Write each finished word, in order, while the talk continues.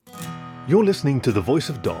You're listening to The Voice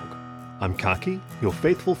of Dog. I'm Kaki, your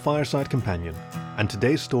faithful fireside companion, and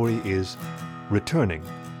today's story is Returning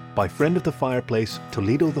by friend of the fireplace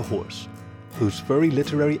Toledo the horse, whose furry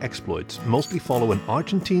literary exploits mostly follow an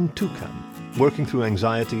Argentine toucan working through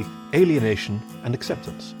anxiety, alienation, and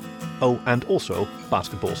acceptance. Oh, and also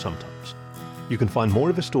basketball sometimes. You can find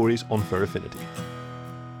more of his stories on Fur Affinity.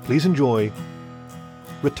 Please enjoy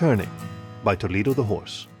Returning by Toledo the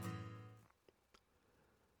horse.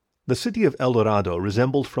 The city of El Dorado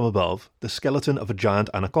resembled from above the skeleton of a giant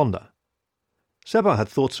anaconda. Seba had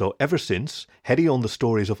thought so ever since, heading on the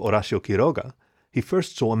stories of Horacio Quiroga, he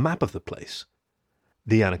first saw a map of the place.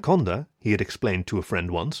 The anaconda, he had explained to a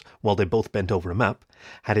friend once, while they both bent over a map,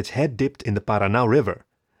 had its head dipped in the Paraná River,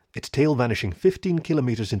 its tail vanishing 15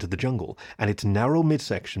 kilometers into the jungle, and its narrow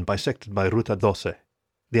midsection bisected by Ruta 12.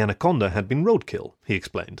 The anaconda had been roadkill, he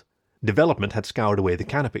explained. Development had scoured away the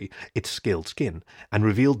canopy, its scaled skin, and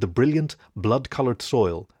revealed the brilliant, blood-colored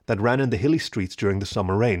soil that ran in the hilly streets during the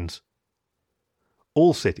summer rains.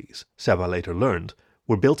 All cities, Seba later learned,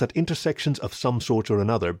 were built at intersections of some sort or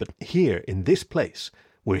another, but here, in this place,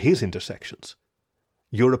 were his intersections.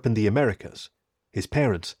 Europe and the Americas, his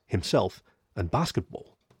parents, himself, and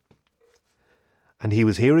basketball. And he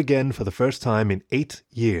was here again for the first time in 8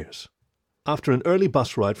 years. After an early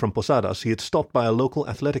bus ride from Posadas, he had stopped by a local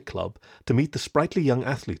athletic club to meet the sprightly young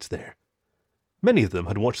athletes there. Many of them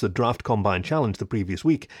had watched the Draft Combine Challenge the previous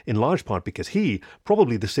week, in large part because he,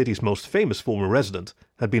 probably the city's most famous former resident,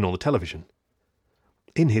 had been on the television.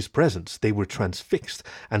 In his presence, they were transfixed,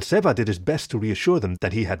 and Seba did his best to reassure them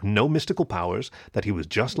that he had no mystical powers, that he was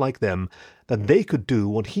just like them, that they could do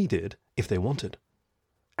what he did if they wanted.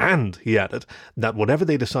 And, he added, that whatever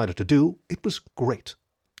they decided to do, it was great.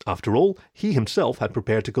 After all, he himself had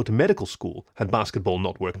prepared to go to medical school had basketball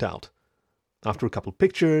not worked out. After a couple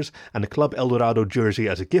pictures and a Club El Dorado jersey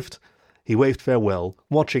as a gift, he waved farewell,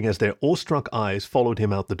 watching as their awestruck eyes followed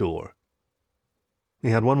him out the door. He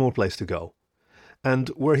had one more place to go, and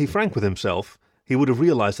were he frank with himself, he would have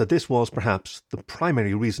realized that this was, perhaps, the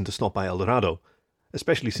primary reason to stop by El Dorado,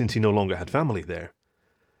 especially since he no longer had family there.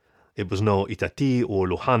 It was no Itatí or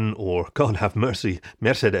Luján or, God have mercy,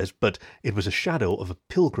 Mercedes, but it was a shadow of a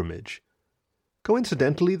pilgrimage.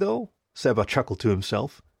 Coincidentally, though, Seba chuckled to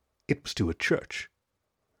himself, it was to a church.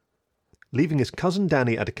 Leaving his cousin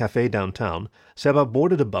Danny at a cafe downtown, Seba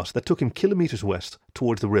boarded a bus that took him kilometers west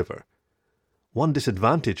towards the river. One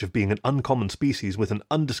disadvantage of being an uncommon species with an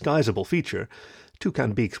undisguisable feature,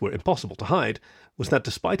 toucan beaks were impossible to hide, was that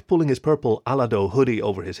despite pulling his purple Alado hoodie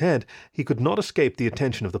over his head, he could not escape the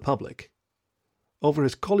attention of the public. Over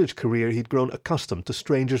his college career he'd grown accustomed to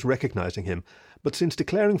strangers recognizing him, but since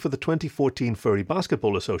declaring for the 2014 Furry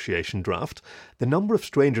Basketball Association draft, the number of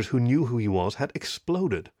strangers who knew who he was had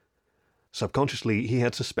exploded. Subconsciously he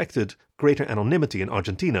had suspected greater anonymity in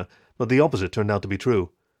Argentina, but the opposite turned out to be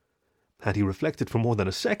true. Had he reflected for more than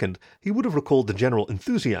a second, he would have recalled the general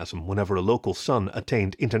enthusiasm whenever a local son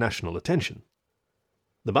attained international attention.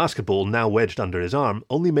 The basketball, now wedged under his arm,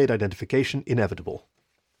 only made identification inevitable.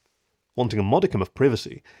 Wanting a modicum of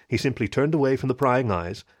privacy, he simply turned away from the prying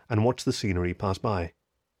eyes and watched the scenery pass by.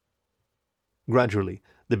 Gradually,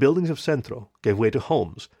 the buildings of Centro gave way to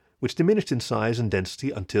homes, which diminished in size and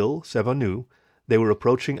density until, Seba knew, they were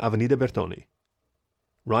approaching Avenida Bertoni.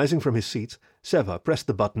 Rising from his seat, Seba pressed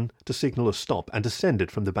the button to signal a stop and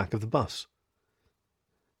descended from the back of the bus.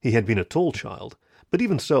 He had been a tall child, but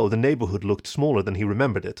even so the neighborhood looked smaller than he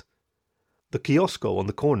remembered it. The kiosco on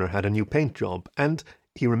the corner had a new paint job and,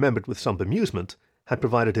 he remembered with some bemusement, had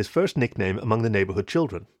provided his first nickname among the neighborhood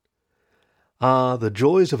children. Ah, the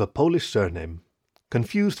joys of a Polish surname.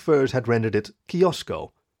 Confused Furs had rendered it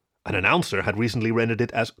kiosco. An announcer had recently rendered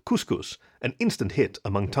it as couscous, an instant hit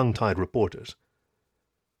among tongue-tied reporters.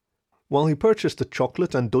 While he purchased the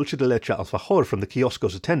chocolate and dulce de leche alfajor from the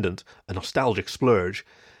kiosco's attendant, a nostalgic splurge,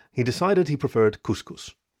 he decided he preferred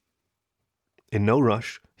couscous. In no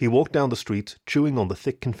rush, he walked down the street, chewing on the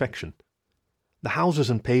thick confection. The houses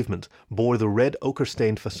and pavement bore the red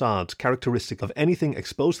ochre-stained facades characteristic of anything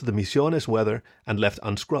exposed to the Misiones weather and left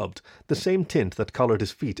unscrubbed, the same tint that colored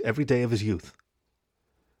his feet every day of his youth.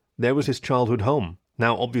 There was his childhood home,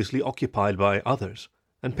 now obviously occupied by others,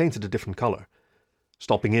 and painted a different color.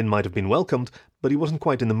 Stopping in might have been welcomed, but he wasn't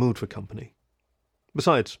quite in the mood for company.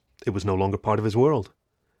 Besides, it was no longer part of his world.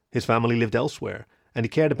 His family lived elsewhere, and he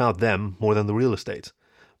cared about them more than the real estate.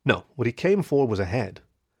 No, what he came for was ahead.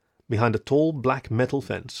 Behind a tall black metal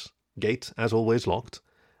fence, gate as always locked,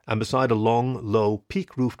 and beside a long, low,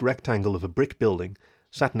 peak-roofed rectangle of a brick building,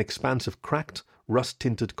 sat an expanse of cracked,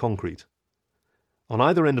 rust-tinted concrete. On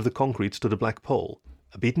either end of the concrete stood a black pole,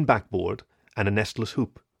 a beaten backboard, and a nestless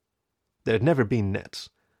hoop. There had never been nets,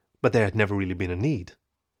 but there had never really been a need.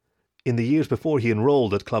 In the years before he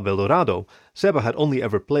enrolled at Club El Dorado, Seba had only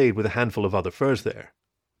ever played with a handful of other furs there.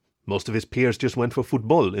 Most of his peers just went for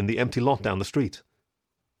football in the empty lot down the street.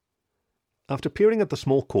 After peering at the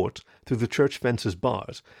small court through the church fence's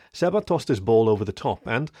bars, Seba tossed his ball over the top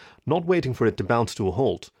and, not waiting for it to bounce to a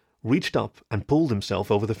halt, reached up and pulled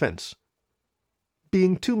himself over the fence.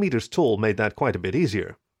 Being 2 meters tall made that quite a bit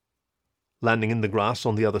easier. Landing in the grass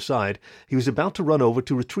on the other side, he was about to run over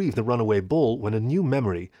to retrieve the runaway ball when a new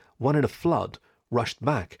memory, one in a flood, rushed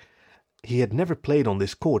back. He had never played on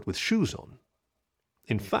this court with shoes on.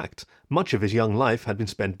 In fact, much of his young life had been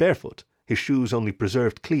spent barefoot, his shoes only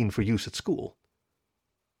preserved clean for use at school.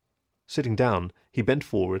 Sitting down, he bent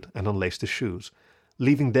forward and unlaced his shoes,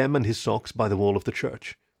 leaving them and his socks by the wall of the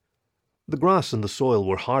church. The grass and the soil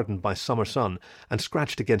were hardened by summer sun and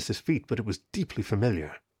scratched against his feet, but it was deeply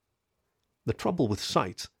familiar. The trouble with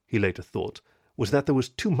sight, he later thought, was that there was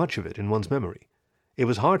too much of it in one's memory. It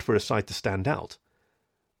was hard for a sight to stand out.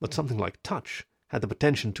 But something like touch had the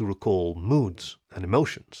potential to recall moods and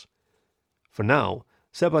emotions. For now,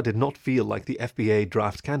 Seba did not feel like the FBA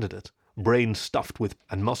draft candidate, brain stuffed with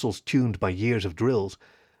and muscles tuned by years of drills,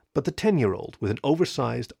 but the 10-year-old with an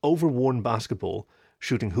oversized, overworn basketball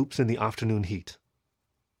shooting hoops in the afternoon heat.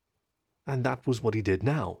 And that was what he did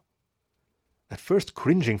now. At first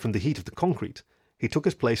cringing from the heat of the concrete, he took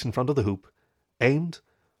his place in front of the hoop, aimed,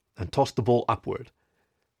 and tossed the ball upward.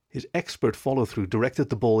 His expert follow-through directed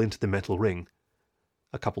the ball into the metal ring.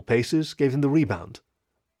 A couple paces gave him the rebound.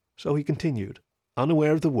 So he continued,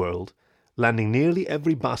 unaware of the world, landing nearly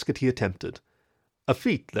every basket he attempted, a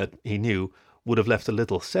feat that, he knew, would have left a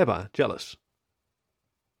little Seba jealous.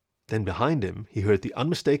 Then behind him he heard the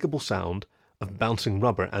unmistakable sound of bouncing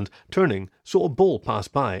rubber and, turning, saw a ball pass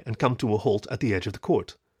by and come to a halt at the edge of the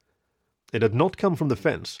court. It had not come from the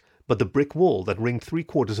fence, but the brick wall that ringed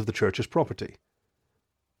 3/4 of the church's property.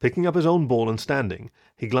 Picking up his own ball and standing,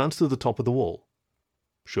 he glanced to the top of the wall.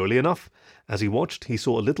 Surely enough, as he watched, he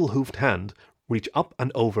saw a little hoofed hand reach up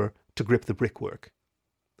and over to grip the brickwork.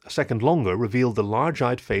 A second longer revealed the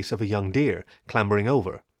large-eyed face of a young deer clambering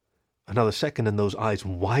over. Another second and those eyes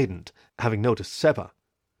widened, having noticed Seba.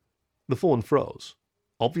 The fawn froze,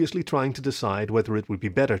 obviously trying to decide whether it would be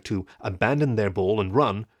better to abandon their ball and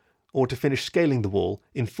run, or to finish scaling the wall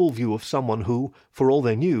in full view of someone who, for all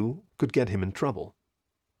they knew, could get him in trouble.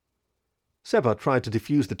 Seba tried to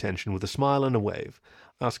diffuse the tension with a smile and a wave,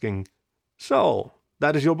 asking, "So,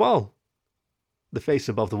 that is your ball?" The face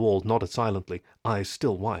above the wall nodded silently, eyes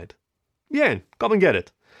still wide. "Bien, come and get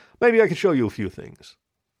it. Maybe I can show you a few things."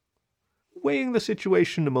 Weighing the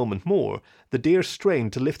situation a moment more, the deer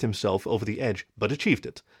strained to lift himself over the edge, but achieved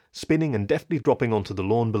it, spinning and deftly dropping onto the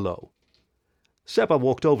lawn below. Seba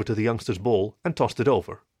walked over to the youngster's ball and tossed it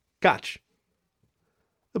over. "Catch!"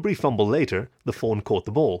 A brief fumble later, the fawn caught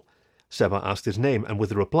the ball. Seba asked his name, and with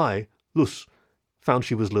the reply, Luz, found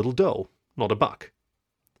she was Little Doe, not a buck.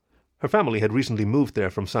 Her family had recently moved there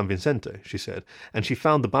from San Vicente, she said, and she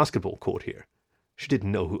found the basketball court here. She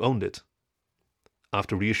didn't know who owned it.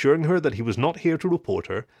 After reassuring her that he was not here to report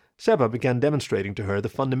her, Seba began demonstrating to her the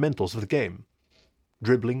fundamentals of the game.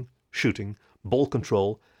 Dribbling, shooting, ball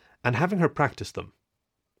control, and having her practice them.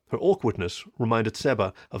 Her awkwardness reminded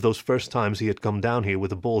Seba of those first times he had come down here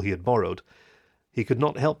with a ball he had borrowed. He could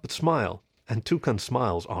not help but smile, and toucan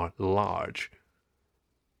smiles are large.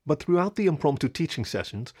 But throughout the impromptu teaching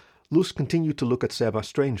sessions, Luz continued to look at Seba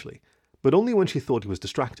strangely, but only when she thought he was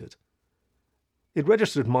distracted. It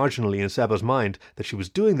registered marginally in Seba's mind that she was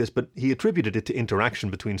doing this, but he attributed it to interaction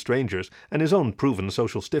between strangers and his own proven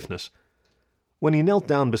social stiffness. When he knelt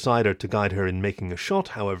down beside her to guide her in making a shot,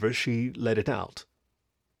 however, she let it out.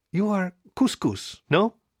 "You are Couscous,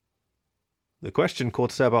 no?" The question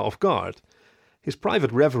caught Seba off guard. His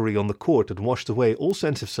private reverie on the court had washed away all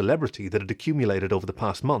sense of celebrity that had accumulated over the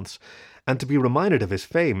past months, and to be reminded of his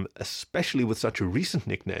fame, especially with such a recent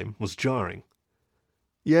nickname, was jarring.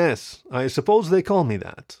 "Yes, I suppose they call me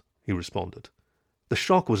that," he responded. The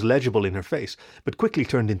shock was legible in her face, but quickly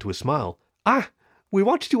turned into a smile. "Ah, we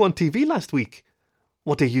watched you on TV last week.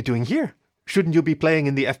 What are you doing here? Shouldn't you be playing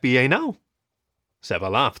in the FBA now?" Seba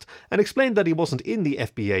laughed, and explained that he wasn't in the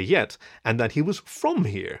FBA yet, and that he was from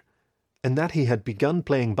here, and that he had begun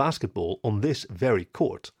playing basketball on this very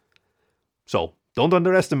court. "So, don't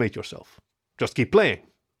underestimate yourself. Just keep playing."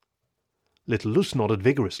 Little Luz nodded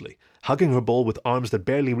vigorously, hugging her ball with arms that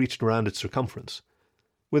barely reached around its circumference.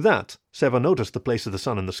 With that, Seba noticed the place of the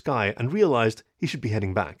sun in the sky and realized he should be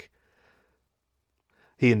heading back.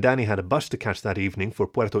 He and Danny had a bus to catch that evening for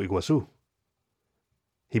Puerto Iguazu.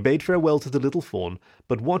 He bade farewell to the little fawn,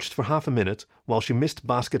 but watched for half a minute while she missed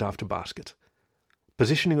basket after basket.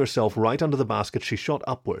 Positioning herself right under the basket, she shot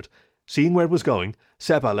upward. Seeing where it was going,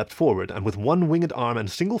 Seba leapt forward and with one winged arm and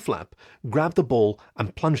single flap, grabbed the ball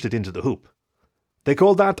and plunged it into the hoop. "They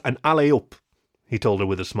call that an alley-oop," he told her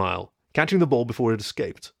with a smile, catching the ball before it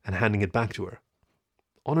escaped and handing it back to her.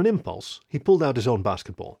 On an impulse, he pulled out his own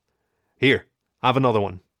basketball. "Here, have another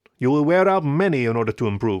one. You will wear out many in order to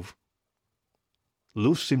improve."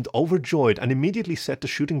 Luz seemed overjoyed and immediately set to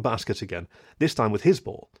shooting baskets again, this time with his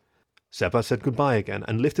ball. Seba said goodbye again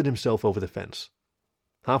and lifted himself over the fence.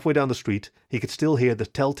 Halfway down the street, he could still hear the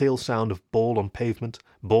telltale sound of ball on pavement,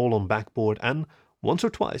 ball on backboard, and, once or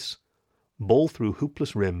twice, ball through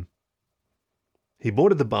hoopless rim. He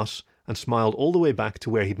boarded the bus and smiled all the way back to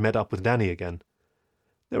where he'd met up with Danny again.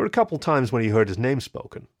 There were a couple times when he heard his name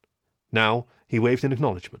spoken. Now he waved in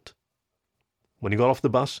acknowledgement. When he got off the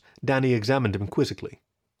bus, Danny examined him quizzically.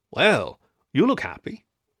 "Well, you look happy."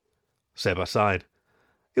 Seba sighed.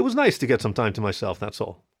 "It was nice to get some time to myself, that's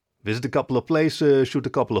all. Visit a couple of places, shoot a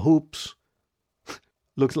couple of hoops."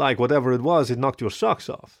 "Looks like whatever it was, it knocked your socks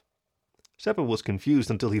off." Seba was confused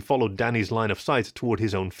until he followed Danny's line of sight toward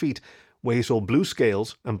his own feet, where he saw blue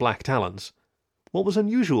scales and black talons. What was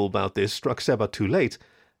unusual about this struck Seba too late.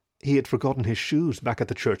 He had forgotten his shoes back at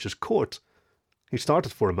the church's court. He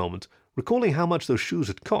started for a moment, recalling how much those shoes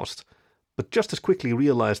had cost, but just as quickly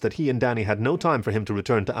realized that he and Danny had no time for him to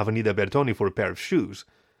return to Avenida Bertoni for a pair of shoes.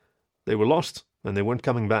 They were lost, and they weren't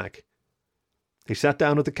coming back. He sat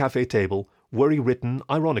down at the cafe table, worry written,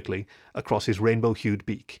 ironically, across his rainbow-hued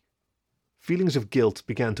beak. Feelings of guilt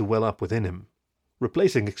began to well up within him.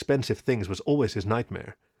 Replacing expensive things was always his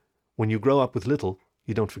nightmare. When you grow up with little,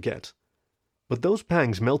 you don't forget. But those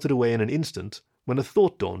pangs melted away in an instant when a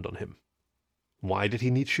thought dawned on him. Why did he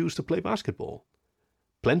need shoes to play basketball?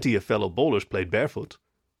 Plenty of fellow bowlers played barefoot.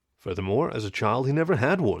 Furthermore, as a child he never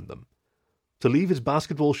had worn them. To leave his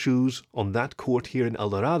basketball shoes on that court here in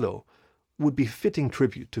El Dorado would be fitting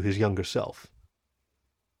tribute to his younger self.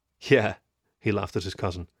 "Yeah," he laughed at his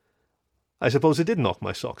cousin. "I suppose it did knock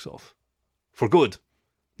my socks off. For good.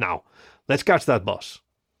 Now, let's catch that bus."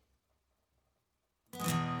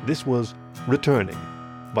 This was Returning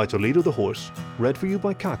by Toledo the Horse, read for you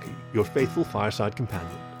by Kaki, your faithful fireside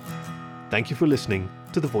companion. Thank you for listening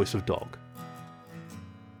to The Voice of Dog.